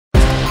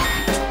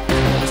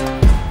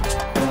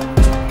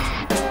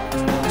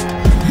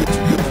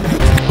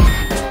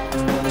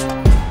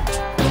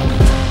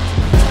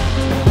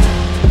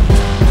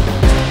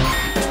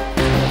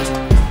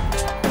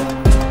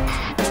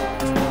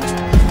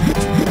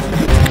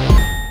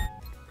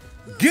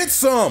Get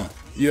some,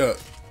 you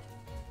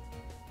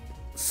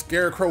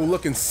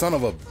scarecrow-looking son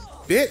of a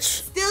bitch.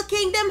 Still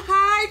Kingdom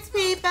Hearts,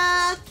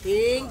 people.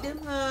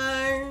 Kingdom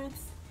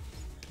Hearts.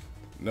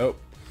 Nope.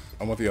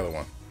 I want the other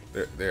one.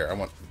 There. I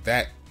want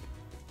that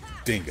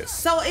dingus.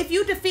 So if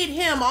you defeat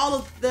him, all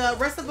of the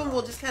rest of them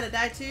will just kind of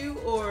die too,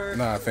 or?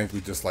 Nah, I think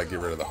we just like get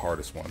rid of the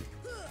hardest one.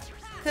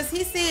 Because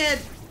he said,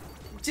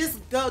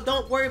 just go.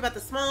 Don't worry about the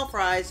small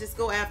fries. Just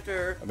go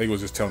after. I think it was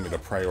just telling me to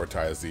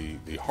prioritize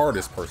the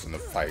hardest person to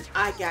fight.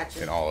 I got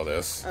you. In all of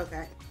this.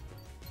 Okay.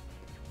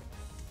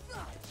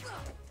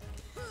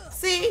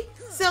 See,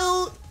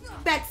 so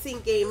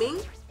backseat gaming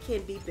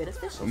can be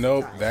beneficial.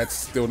 Nope, sometimes. that's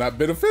still not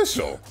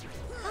beneficial.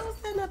 How is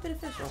that not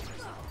beneficial?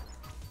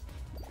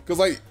 Cause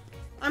like,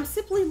 I'm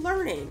simply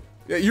learning.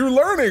 yeah, you're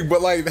learning,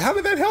 but like, how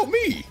did that help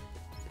me?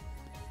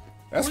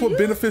 That's Well, what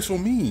beneficial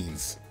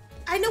means.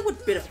 I know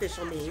what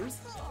beneficial means,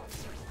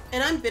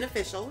 and I'm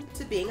beneficial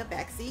to being a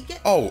backseat gamer.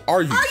 Oh,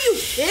 are you? Are you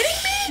kidding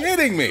me?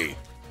 Kidding me?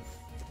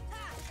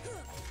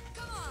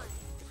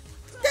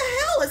 What the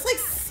hell? It's like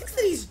 6 of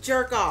these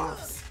jerk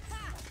offs.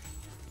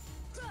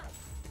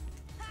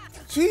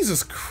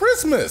 Jesus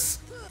Christmas!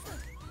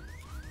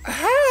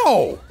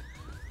 How?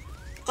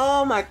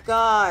 Oh my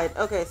god.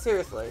 Okay,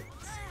 seriously.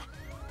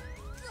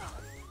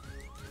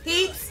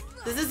 Peeps,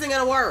 this isn't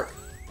gonna work.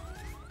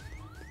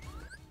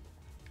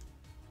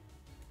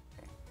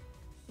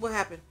 What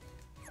happened?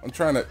 I'm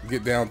trying to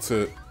get down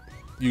to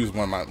use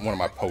one of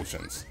my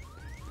potions.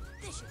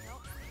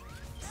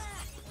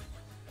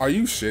 Are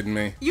you shitting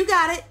me? You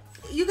got it.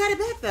 You got it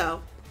back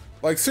though.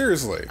 Like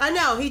seriously? I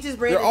know. He just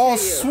ran. They're all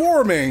into you.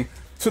 swarming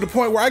to the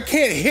point where I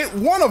can't hit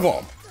one of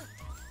them.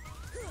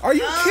 Are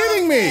you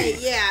kidding me?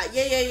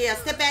 Yeah.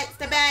 Step back.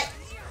 Step back.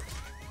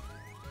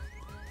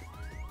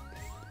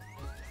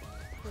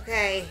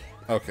 Okay.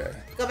 Okay.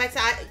 Go back to.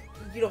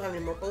 You don't have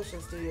any more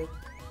potions, do you?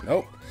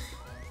 Nope.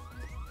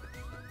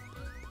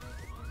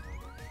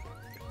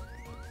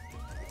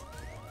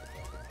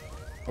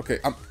 Okay,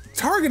 I'm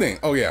targeting.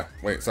 Oh yeah.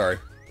 Wait, sorry.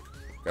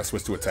 Gotta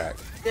switch to attack.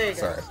 There you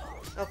Sorry.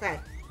 go. Okay.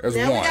 There's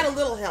now one. we got a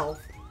little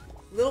health.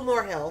 A little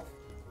more health.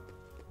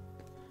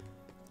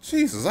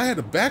 Jesus, I had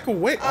to back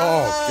away.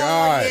 Oh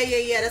God.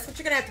 Yeah. That's what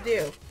you're gonna have to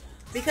do.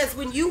 Because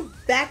when you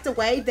backed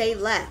away, they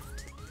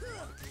left.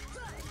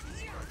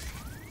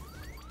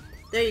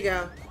 There you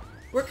go.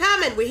 We're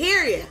coming. We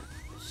hear you.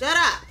 Shut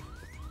up.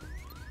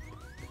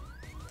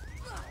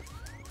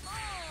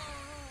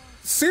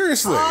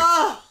 Seriously.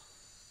 Oh.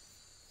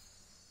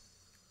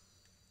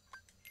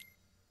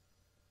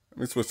 Let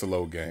me switch to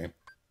low game.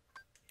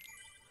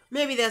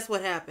 Maybe that's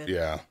what happened.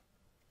 Yeah.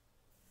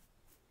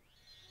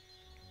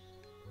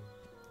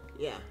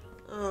 Yeah.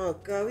 Oh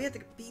god, we have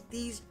to beat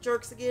these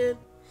jerks again.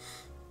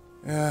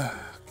 Yeah.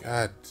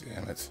 God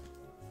damn it.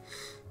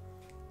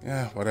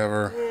 Yeah,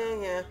 whatever.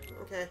 Yeah.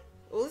 Okay.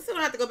 Well, at least I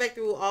don't have to go back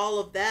through all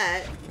of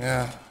that.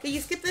 Yeah. Can you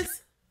skip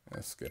this?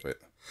 Yeah, skip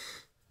it.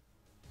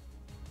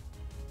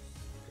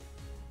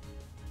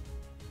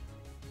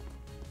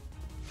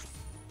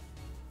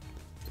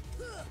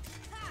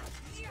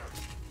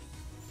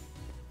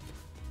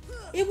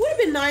 It would have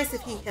been nice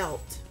if he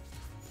helped.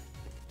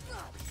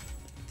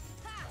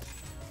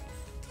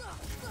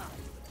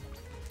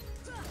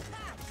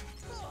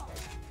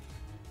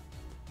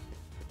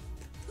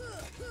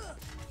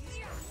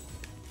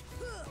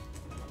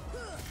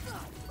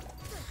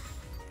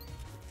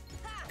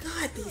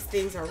 God, these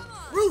things are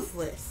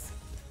ruthless.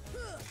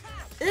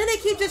 And then they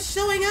keep just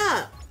showing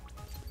up.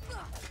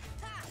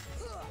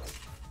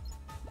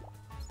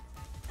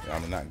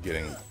 I'm not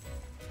getting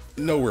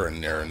nowhere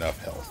near enough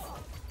health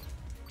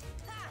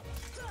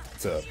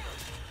to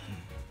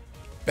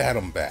bat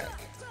them back.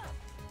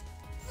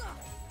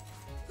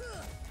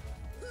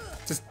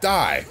 Just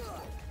die.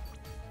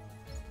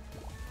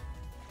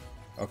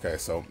 Okay,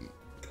 so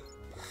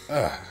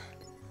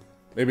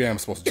maybe I'm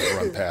supposed to just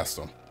run past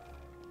them.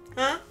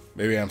 Huh?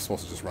 Maybe I'm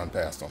supposed to just run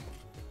past them.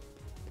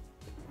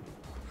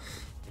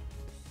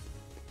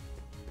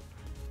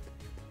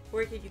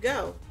 Where could you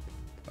go?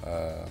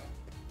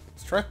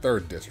 Let's try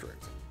 3rd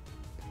district.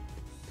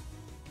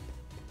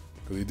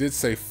 Because he did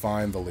say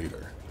find the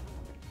leader.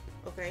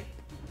 Okay.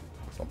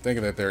 So I'm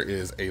thinking that there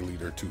is a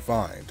leader to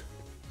find.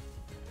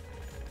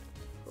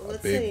 Well, A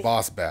let's big see.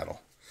 boss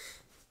battle.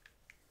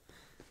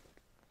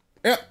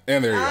 Yep,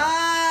 and there you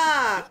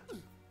Ah!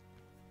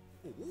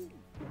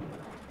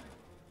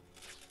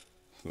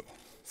 go.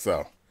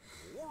 So,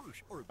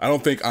 I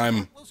don't think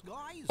I'm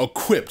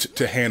equipped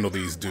to handle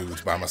these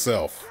dudes by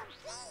myself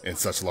in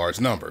such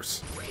large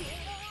numbers.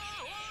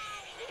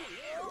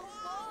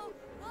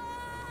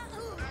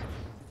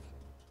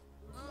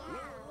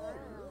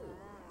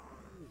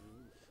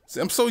 See,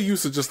 I'm so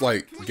used to just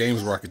like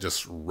games where I could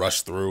just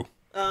rush through,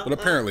 but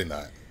apparently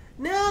not.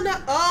 No.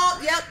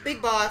 Oh, yep,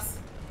 big boss.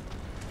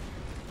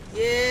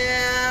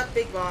 Yeah,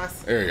 big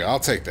boss. There you go. I'll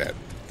take that.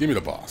 Give me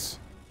the boss.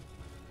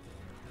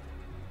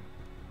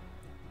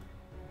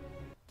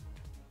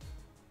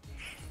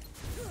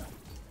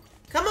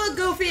 Come on,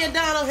 Goofy and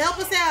Donald, help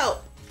us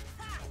out.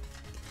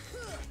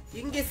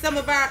 You can get some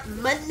of our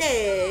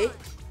money.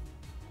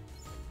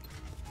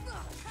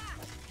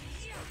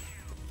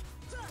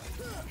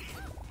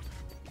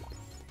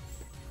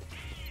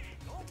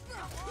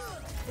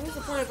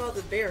 all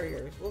the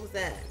barriers? What was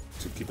that?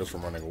 To keep us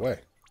from running away.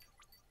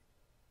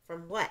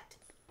 From what?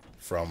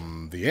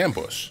 From the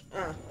ambush.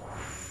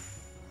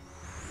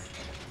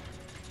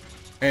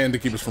 And to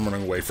keep us from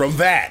running away from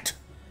that.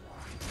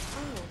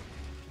 Oh.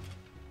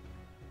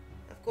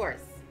 Of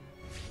course.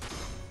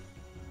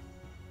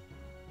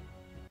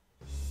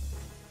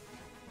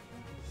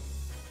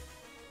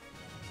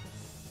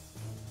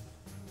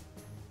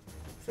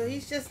 So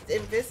he's just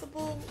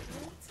invisible?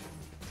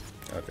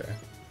 What? Okay.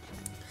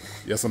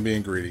 Yes, I'm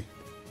being greedy.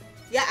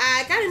 Yeah,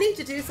 I kind of need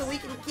you to so we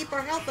can keep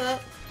our health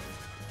up.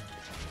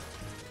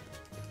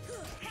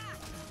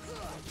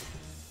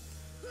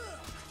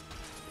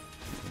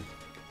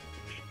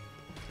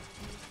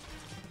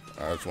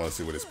 I just want to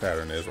see what his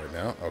pattern is right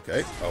now.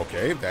 Okay,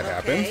 okay, that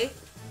happened.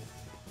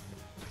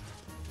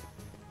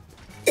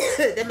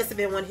 That must have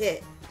been one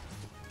hit.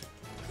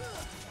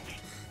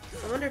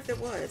 I wonder if it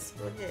was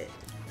one hit.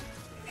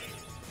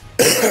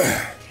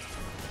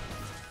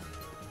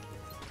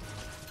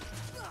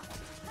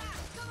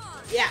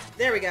 Yeah,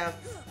 there we go.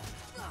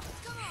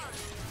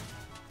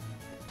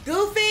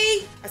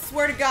 Goofy! I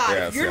swear to God,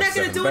 Yeah, if you're not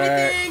gonna do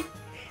back. anything.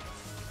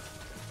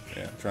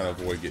 Yeah, I'm trying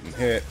to avoid getting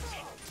hit.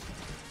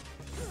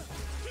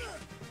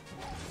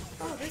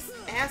 Oh, this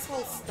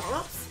asshole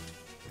stomps?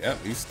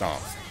 Yep, he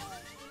stomps.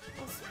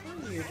 Oh,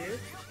 screw you, dude.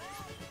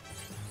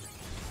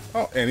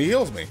 Oh, and he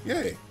heals me.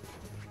 Yay.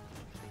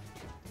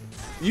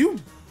 You.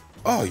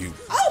 Oh, you.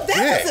 Oh,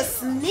 that dick. was a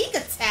sneak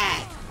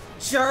attack,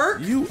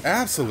 jerk. You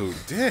absolute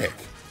dick.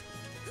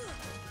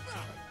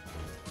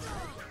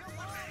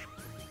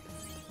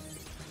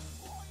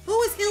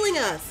 Who is healing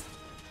us?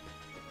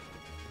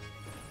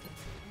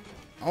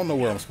 I don't know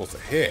where I'm supposed to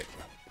hit.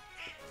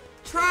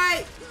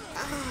 Try.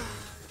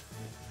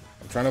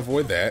 I'm trying to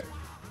avoid that.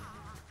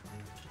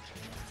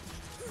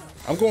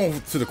 I'm going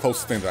to the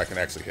closest thing that I can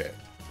actually hit.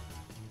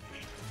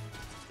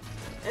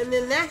 And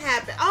then that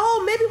happened.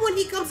 Oh, maybe when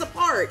he comes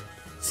apart.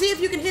 See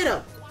if you can hit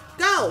him.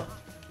 Go.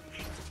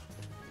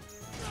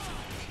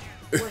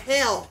 Well,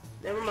 hell.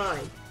 Never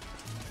mind.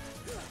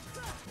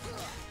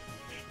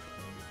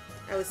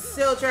 I was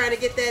still trying to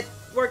get that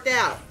worked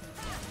out.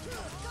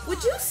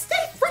 Would you stay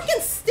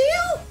freaking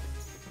still?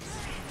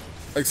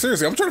 Like,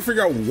 seriously, I'm trying to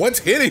figure out what's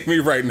hitting me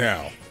right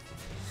now.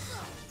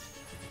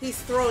 He's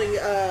throwing,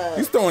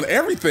 He's throwing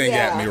everything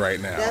at me right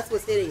now. That's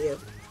what's hitting you.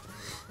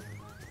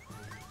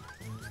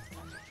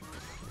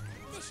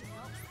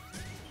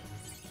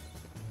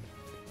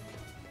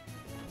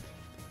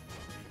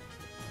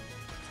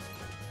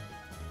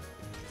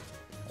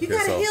 You Okay,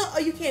 gotta so- heal. Oh,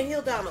 you can't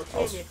heal Donald,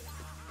 can you?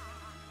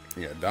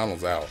 Yeah,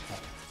 Donald's out.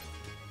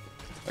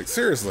 Like,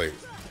 seriously.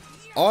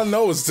 All I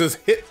know is just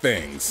hit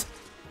things.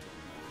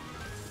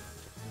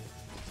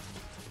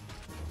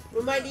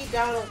 We might need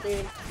Donald,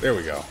 then. There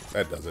we go.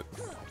 That does it.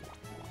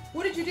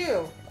 What did you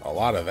do? A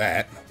lot of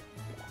that.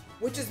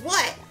 Which is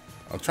what?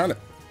 I'm trying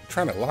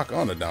to lock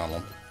on to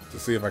Donald to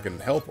see if I can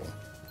help him.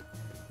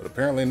 But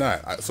apparently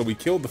not. So we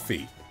killed the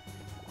feet.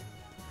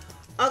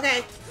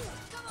 Okay.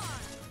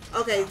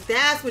 Okay,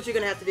 that's what you're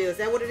gonna have to do. Is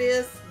that what it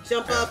is?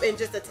 Jump up and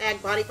just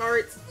attack body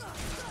parts?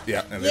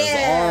 Yeah, and there's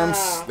the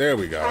arms. There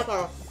we go.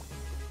 Okay.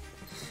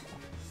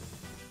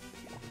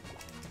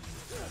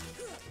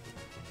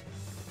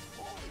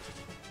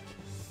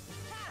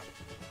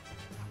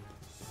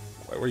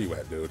 Like, where you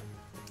at, dude?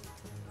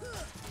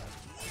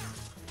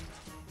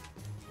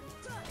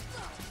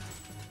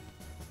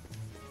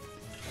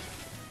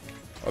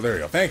 Oh, there we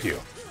go. Thank you.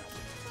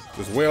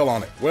 Just wail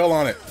on it. Wail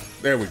on it.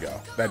 There we go.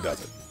 That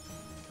does it.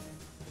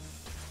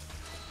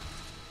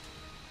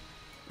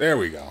 There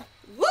we go.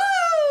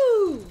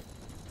 Woo!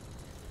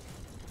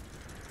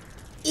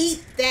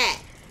 Eat that,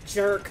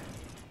 jerk.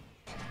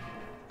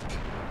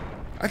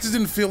 I just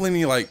didn't feel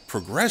any, like,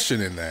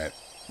 progression in that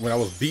when I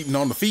was beating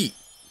on the feet.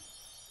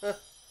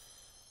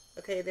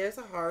 Okay, there's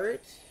a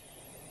heart.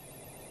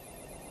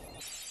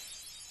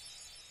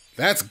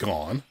 That's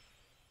gone.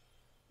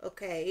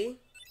 Okay.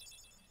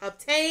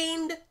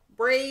 Obtained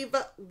Brave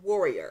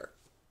Warrior.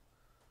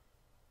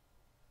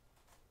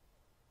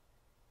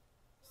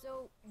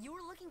 So, you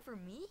were looking for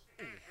me?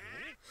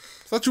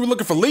 Thought you were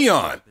looking for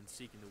Leon. Been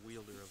seeking the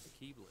wielder of the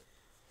Keyblade.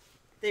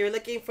 They were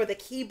looking for the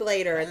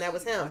Keyblader, and that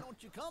was Why him.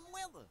 don't you come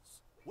with us?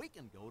 We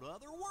can go to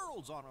other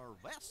worlds on our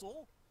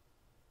vessel.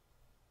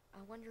 I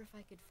wonder if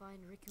I could find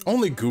Riku.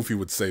 Only Goofy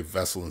would say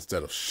vessel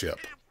instead of ship.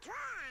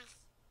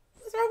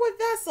 What's wrong with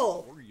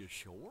Vessel? Are you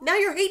sure? Now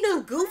you're hating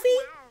on Goofy?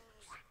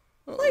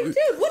 Like, dude,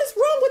 what is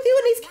wrong with you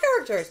and these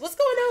characters? What's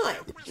going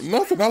on?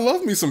 Nothing. I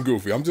love me some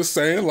Goofy. I'm just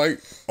saying, like,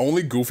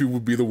 only Goofy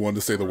would be the one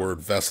to say the word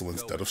vessel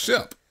instead of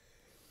ship.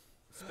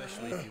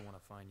 Especially if you want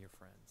to find your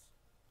friends.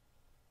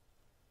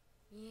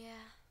 Yeah,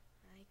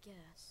 I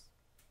guess.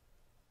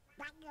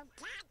 But you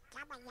can't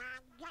come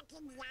along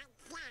looking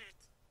like that.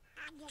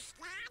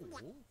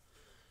 Understand?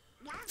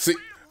 See,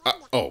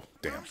 oh,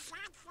 damn. Okay?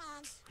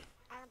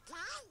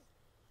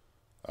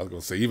 I was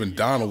gonna say, even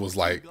Donald was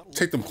like,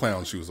 take them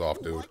clown shoes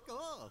off, dude. Like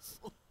us.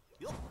 Whoa.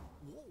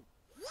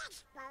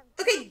 Yes,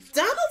 but Okay,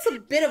 Donald's a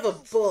bit of a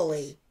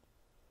bully.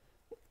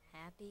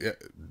 Happy? Yeah,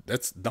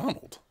 that's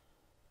Donald.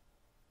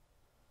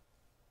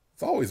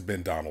 It's always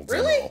been Donald's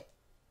Really?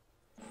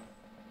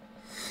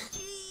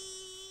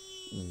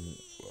 MO.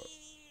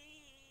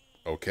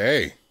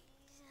 Okay.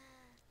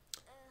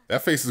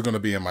 That face is going to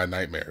be in my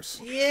nightmares.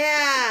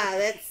 Yeah,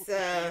 that's,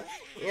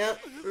 yep.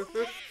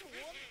 Mhm.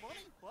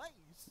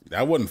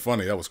 That wasn't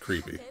funny. That was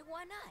creepy. Okay,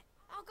 why not?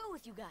 I'll go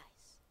with you guys.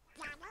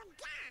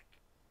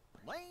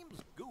 Name's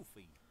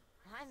Goofy.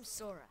 I'm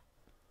Sora.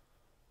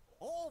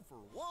 All for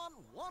one,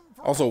 one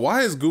for Also, all.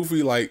 why is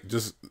Goofy, like,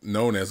 just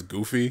known as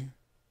Goofy?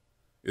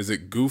 Is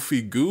it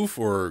Goofy Goof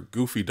or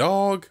Goofy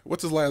Dog?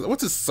 What's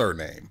his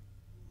surname?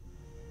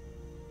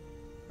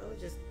 Oh,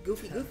 just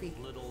goofy.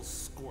 Little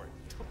squirt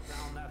took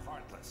down that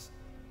Heartless.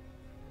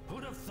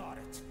 Who'd have thought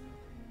it?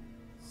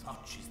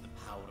 Such is the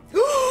power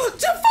of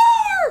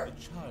Jafar! the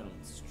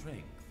child's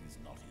strength is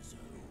not his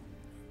own.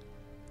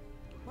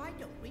 Why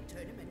don't we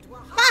turn him into a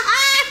Ha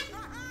hot?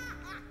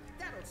 ha!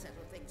 That'll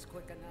settle things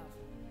quick enough.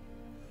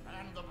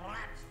 And the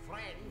brat's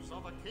friends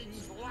are the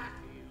king's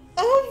lackeys.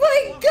 Oh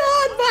my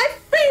god, my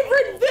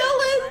favorite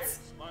villains!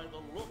 By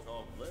the look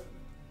of them.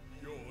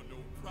 You're no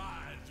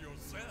prize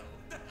yourself.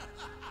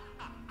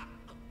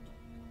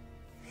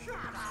 Shut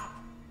up!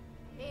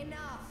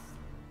 Enough.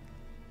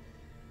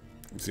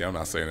 See, I'm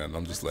not saying that.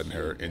 I'm just letting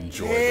her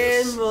enjoy And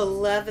this.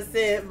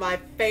 Maleficent, my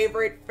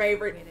favorite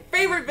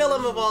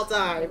villain of all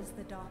time. Is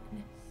the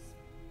darkness,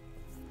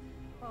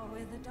 or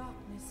will the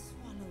darkness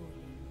swallow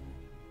him?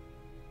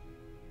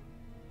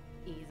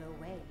 Either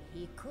way,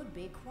 he could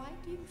be quite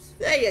useful.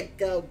 There you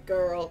go,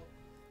 girl.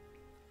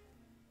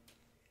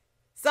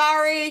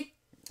 Sorry,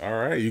 All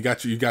right, you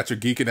got your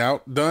geeking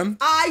out done?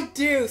 I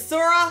do.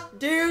 Sora,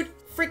 dude,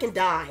 freaking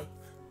die.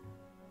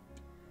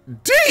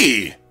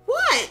 D!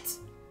 What?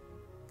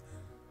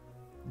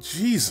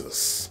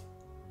 Jesus.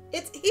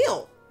 It's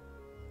heal.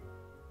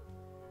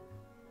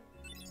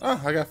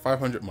 Oh, I got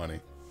 500 money.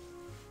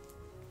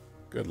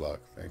 Good luck.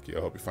 Thank you.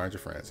 I hope you find your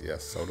friends.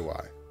 Yes, so do I.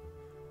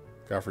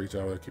 Look out for each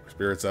other. Keep your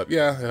spirits up.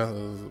 Yeah,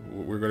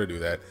 we're going to do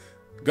that.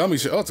 Gummy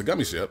ship. Oh, it's a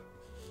gummy ship.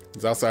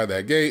 It's outside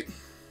that gate.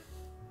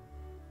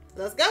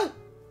 Let's go.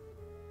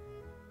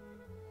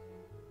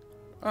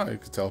 Oh, you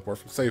can teleport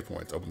from save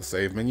points. Open the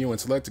save menu and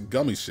select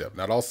gummy ship.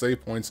 Not all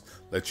save points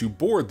let you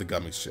board the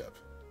gummy ship.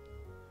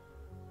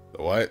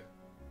 The what?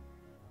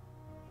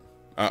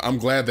 I'm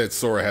glad that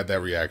Sora had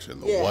that reaction.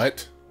 The Yeah.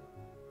 what?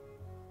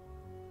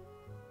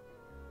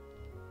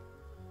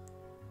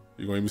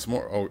 You going to give me some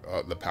more?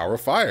 Oh, the power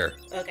of fire.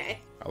 Okay.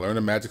 I learned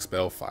a magic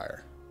spell,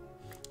 fire.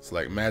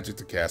 Select magic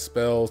to cast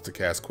spells. To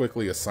cast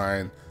quickly,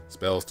 assign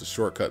spells to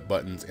shortcut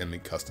buttons in the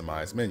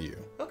customized menu.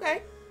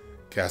 Okay.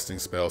 Casting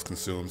spells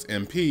consumes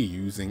MP.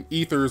 Using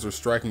ethers or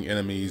striking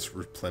enemies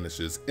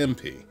replenishes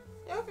MP.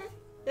 Okay.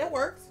 That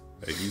works.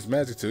 Hey, use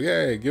magic too.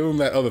 Yay, give him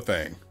that other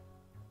thing.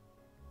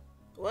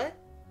 What?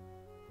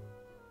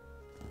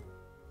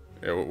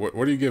 Yeah,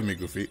 what are you giving me,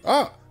 Goofy?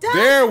 Oh, Dodge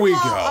there we roll.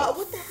 go.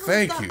 What the hell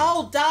Thank is you. that?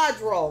 Oh, dodge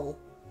roll.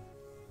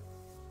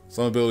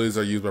 Some abilities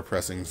are used by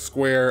pressing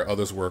square.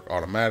 Others work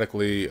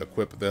automatically.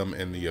 Equip them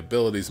in the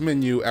abilities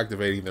menu.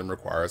 Activating them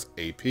requires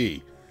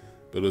AP.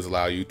 Abilities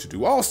allow you to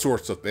do all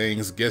sorts of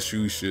things. Guess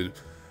you should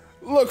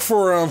look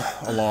for them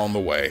along the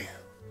way.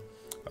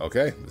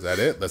 Okay, is that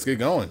it? Let's get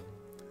going.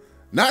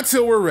 Not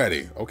till we're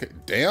ready. Okay,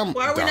 damn,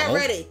 Why are we not Donald.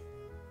 ready?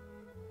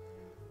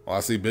 Well,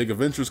 I see big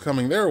adventures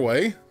coming their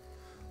way.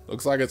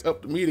 Looks like it's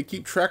up to me to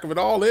keep track of it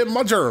all in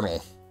my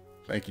journal.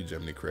 Thank you,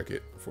 Jiminy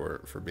Cricket,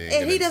 for being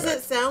And an he exec.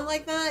 doesn't sound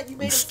like that. You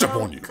made him Step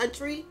sound on you.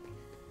 country.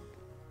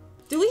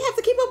 Do we have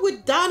to keep up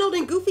with Donald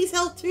and Goofy's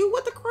health too?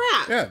 What the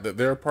crap? Yeah,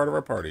 they're a part of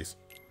our parties.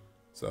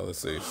 So let's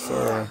see.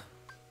 Sora.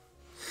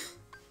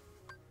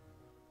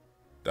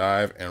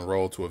 Dive and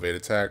roll to evade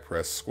attack.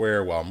 Press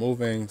square while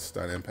moving.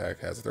 Stun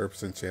impact has a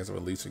 30% chance of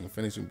releasing a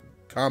finishing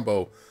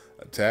combo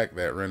attack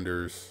that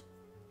renders.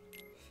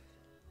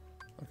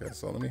 Okay,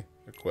 so let me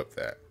equip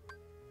that.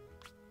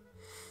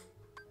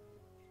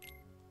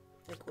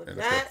 Equip And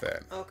that. equip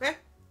that. Okay.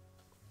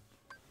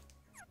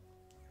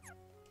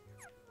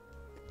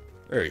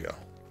 There you go.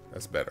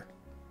 That's better.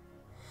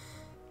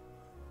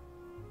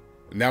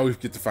 Now we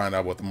get to find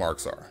out what the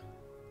marks are.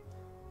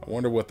 I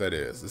wonder what that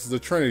is. This is a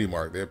Trinity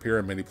mark. They appear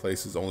in many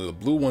places. Only the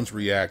blue ones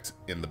react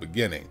in the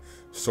beginning.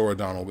 Sora,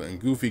 Donald, and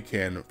Goofy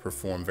can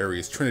perform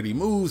various Trinity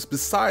moves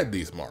beside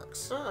these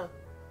marks. Huh.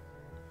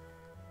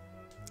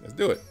 Let's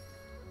do it.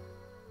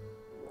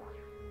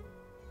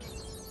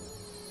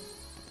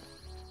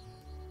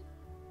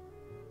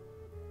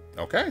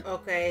 Okay.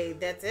 Okay,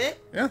 that's it.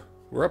 Yeah,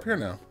 we're up here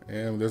now.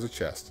 And there's a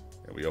chest.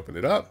 And we open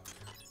it up.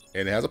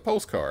 And it has a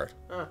postcard.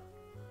 Huh.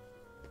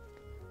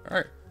 All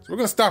right. So we're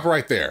going to stop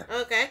right there.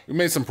 Okay. We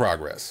made some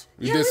progress.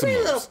 We Yeah, did we some made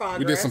a little moves.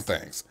 We did some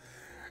progress. things.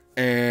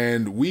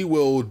 And we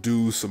will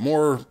do some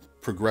more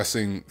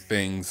progressing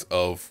things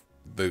of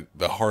the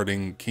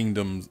Harding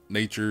Kingdom's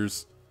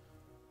natures.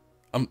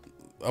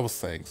 I was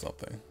saying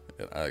something.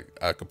 And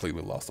I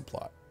completely lost the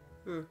plot.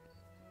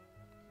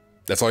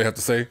 That's all you have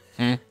to say?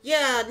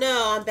 Yeah,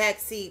 no, I'm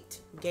backseat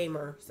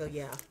gamer, so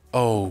yeah.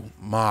 Oh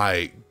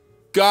my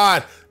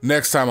God.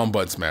 Next time I'm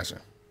button smashing.